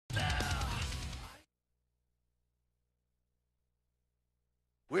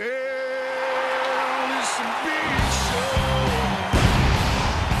Well, it's a big show.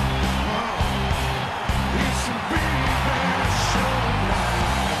 It's a big bad show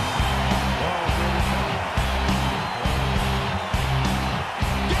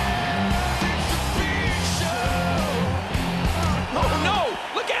yeah, it's a big show. Oh no!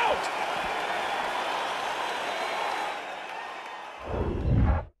 Look out!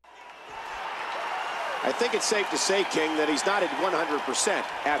 I think it's safe to say, King, that he's not at 100%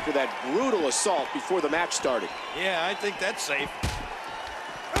 after that brutal assault before the match started. Yeah, I think that's safe.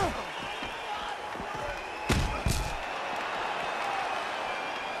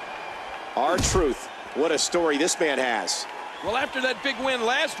 R-Truth, what a story this man has. Well, after that big win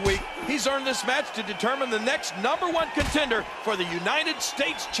last week, he's earned this match to determine the next #1 contender for the United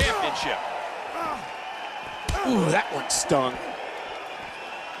States Championship. Ooh, that one stung.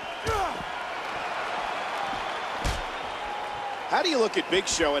 How do you look at Big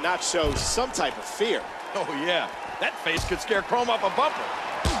Show and not show some type of fear? Oh, yeah. That face could scare Chrome off a bumper.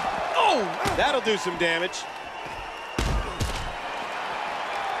 Oh! That'll do some damage.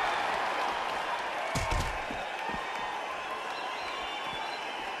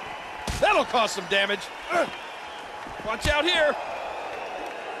 That'll cause some damage. Watch out here.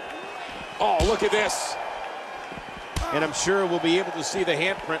 Oh, look at this. And I'm sure we'll be able to see the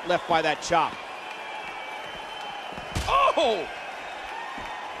handprint left by that chop. Oh!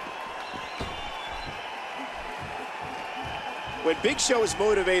 When Big Show is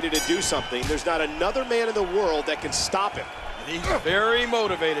motivated to do something, there's not another man in the world that can stop him. And he's very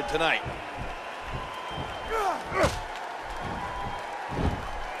motivated tonight.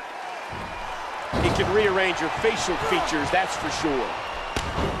 He can rearrange your facial features, that's for sure.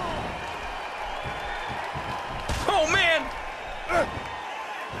 Oh, man!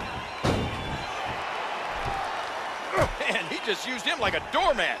 Man, he just used him like a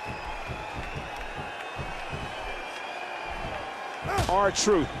doormat.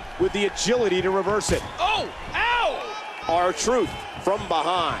 R-Truth with the agility to reverse it. Oh! Ow! R-Truth from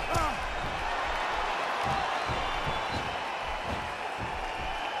behind.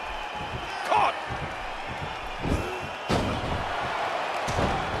 Caught!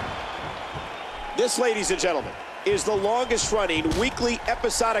 This, ladies and gentlemen, is the longest-running weekly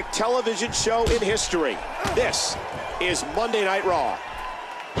episodic television show in history. This is Monday Night Raw.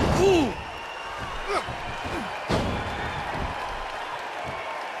 Ooh!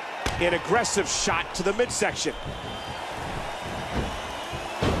 An aggressive shot to the midsection.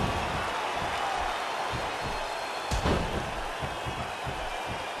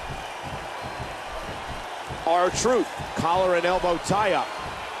 R-Truth, collar and elbow tie-up.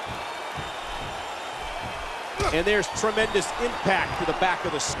 And there's tremendous impact to the back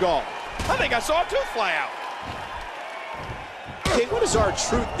of the skull. I think I saw a tooth fly out. King, what does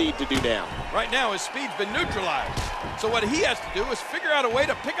R-Truth need to do now? Right now, his speed's been neutralized. So what he has to do is figure out a way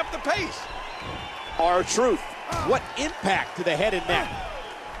to pick up the pace. R-Truth, what impact to the head and neck?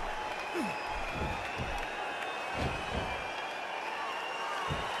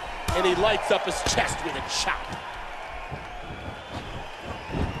 And he lights up his chest with a chop.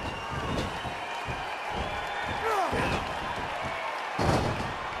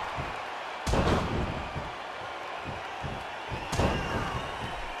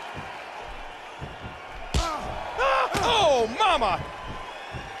 Oh, mama!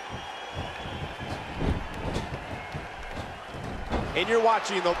 And you're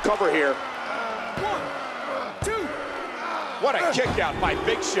watching the cover here. 1, 2. What a kick out by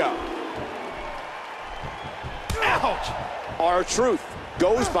Big Show. Ouch! R-Truth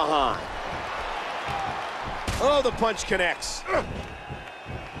goes behind. Oh, the punch connects.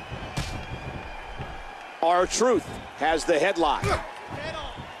 R-Truth has the headlock.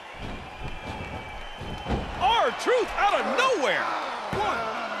 R-Truth out of nowhere! 1,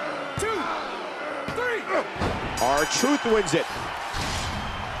 2, 3. R-Truth wins it.